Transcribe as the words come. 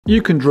You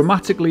can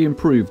dramatically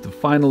improve the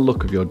final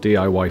look of your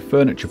DIY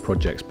furniture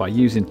projects by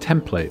using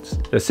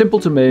templates. They're simple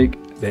to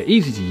make, they're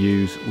easy to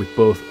use with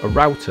both a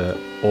router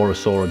or a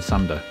saw and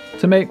sander.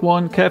 To make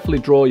one, carefully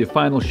draw your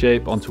final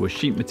shape onto a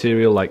sheet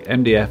material like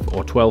MDF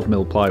or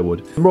 12mm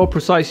plywood. The more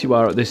precise you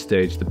are at this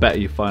stage, the better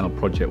your final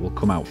project will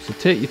come out, so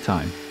take your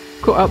time.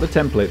 Cut out the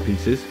template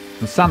pieces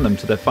and sand them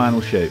to their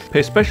final shape.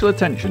 Pay special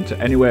attention to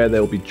anywhere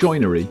there will be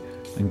joinery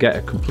and get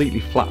a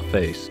completely flat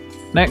face.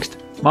 Next,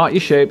 mark your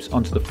shapes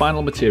onto the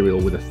final material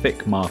with a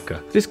thick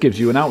marker. This gives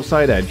you an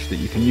outside edge that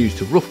you can use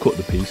to rough cut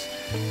the piece,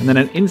 and then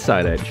an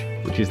inside edge,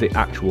 which is the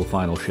actual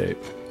final shape.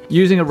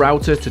 Using a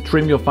router to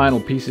trim your final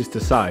pieces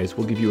to size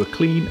will give you a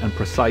clean and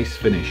precise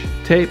finish.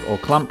 Tape or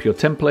clamp your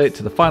template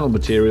to the final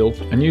material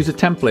and use a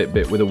template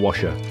bit with a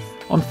washer.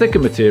 On thicker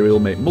material,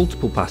 make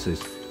multiple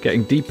passes,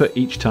 getting deeper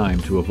each time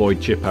to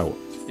avoid chip out.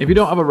 If you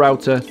don't have a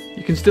router,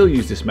 you can still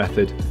use this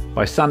method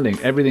by sanding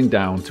everything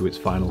down to its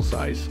final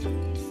size.